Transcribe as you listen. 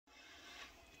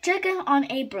Chicken on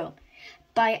a Broom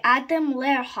by Adam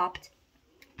Lehrhaupt.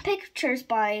 Pictures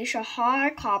by Shahar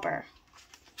Cobber.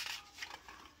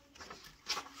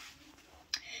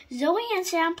 Zoe and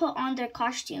Sam put on their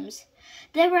costumes.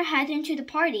 They were heading to the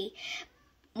party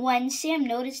when Sam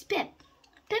noticed Pip.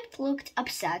 Pip looked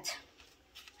upset.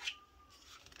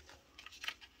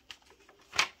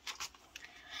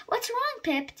 "What's wrong,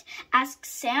 Pip?" asked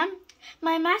Sam.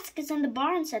 "My mask is in the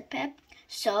barn," said Pip.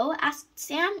 "So?" asked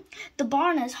Sam. "The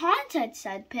barn is haunted,"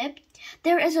 said Pip.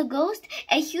 "There is a ghost,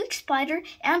 a huge spider,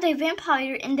 and a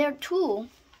vampire in there too."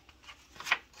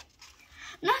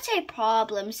 "Not a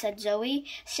problem," said Zoe.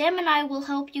 "Sam and I will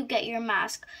help you get your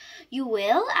mask." "You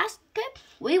will?" asked Pip.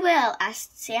 "We will,"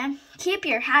 asked Sam. "Keep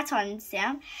your hat on,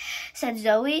 Sam," said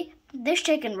Zoe. "This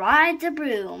chicken rides a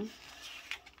broom."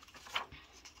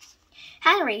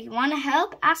 "Henry, want to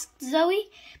help?" asked Zoe.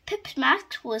 Pip's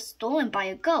mask was stolen by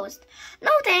a ghost.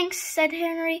 "No thanks," said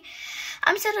Henry.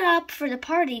 "I'm set up for the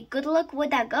party. Good luck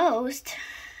with that ghost."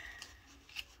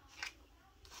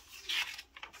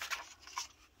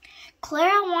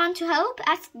 "Clara want to help?"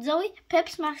 asked Zoe.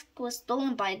 Pip's mask was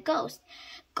stolen by a ghost.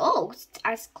 "Ghost?"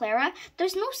 asked Clara.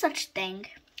 "There's no such thing."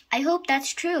 "I hope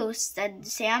that's true," said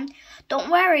Sam.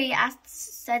 "Don't worry,"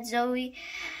 said Zoe.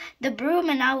 "The broom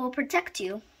and I will protect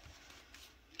you."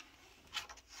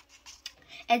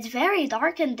 "It's very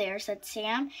dark in there," said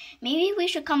Sam. "Maybe we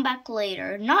should come back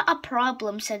later." "Not a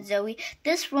problem," said Zoe.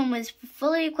 "This room is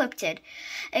fully equipped.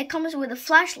 It comes with a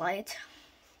flashlight."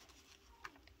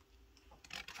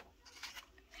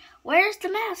 "Where's the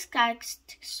mask?"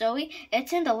 asked Zoe.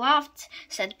 "It's in the loft,"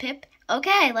 said Pip.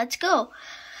 "Okay, let's go."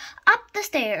 "Up the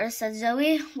stairs," said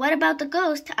Zoe. "What about the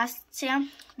ghost?" asked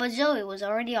Sam. But Zoe was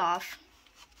already off.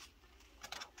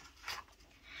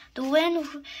 The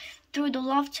wind through the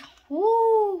loft.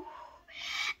 "Woo!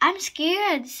 I'm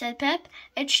scared," said Pip.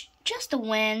 "It's just the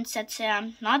wind," said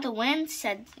Sam. "Not the wind,"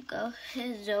 said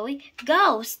Zoe.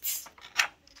 "Ghosts!"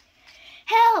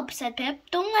 "Help!" said Pip.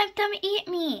 "Don't let them eat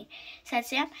me," said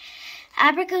Sam.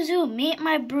 "Abracazoo, meet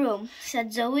my broom,"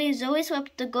 said Zoe. Zoe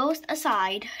swept the ghost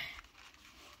aside.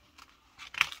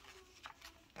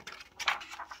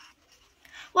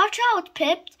 "Watch out,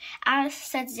 Pip,"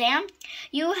 said Sam.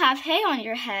 "You have hay on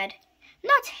your head."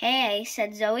 "Not hay,"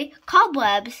 said Zoe.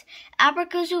 "Cobwebs.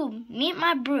 Abracazoo, meet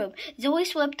my broom." Zoe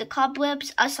swept the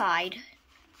cobwebs aside.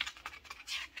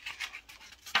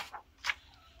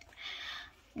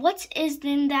 "What is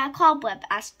in that cobweb?"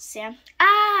 asked Sam.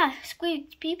 "Ah!"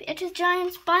 squeaked Pip. "It's a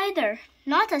giant spider."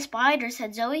 "Not a spider,"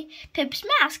 said Zoe. "Pip's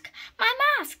mask." "My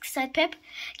mask," said Pip.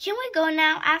 "Can we go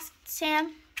now?" asked Sam.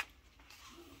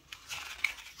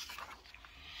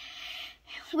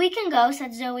 "We can go,"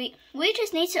 said Zoe. "We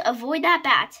just need to avoid that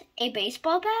bat." "A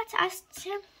baseball bat?" asked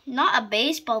Sam. "Not a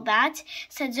baseball bat,"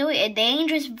 said Zoe. "A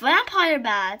dangerous vampire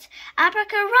bat."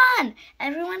 "Abraca, run!"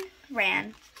 Everyone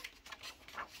ran.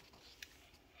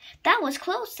 "That was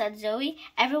close," said Zoe.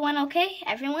 "Everyone okay?"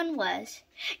 Everyone was.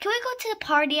 "Can we go to the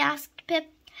party?" asked Pip.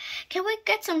 "Can we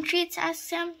get some treats?" asked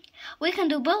Sam. "We can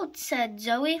do both," said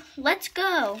Zoe. "Let's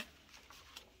go."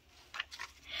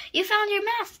 "You found your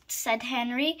mask," said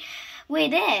Henry. "We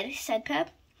did," said Pip.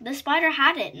 "The spider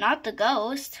had it, not the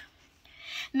ghost."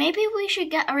 "Maybe we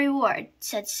should get a reward,"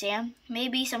 said Sam.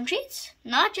 "Maybe some treats?"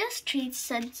 "Not just treats,"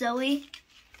 said Zoe.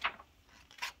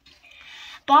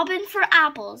 "Bobbing for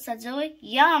apples," said Zoe.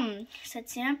 "Yum," said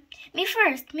Sam. Me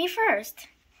first, me first."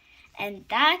 And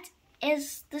that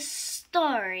is the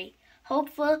story.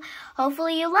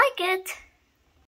 Hopefully you like it.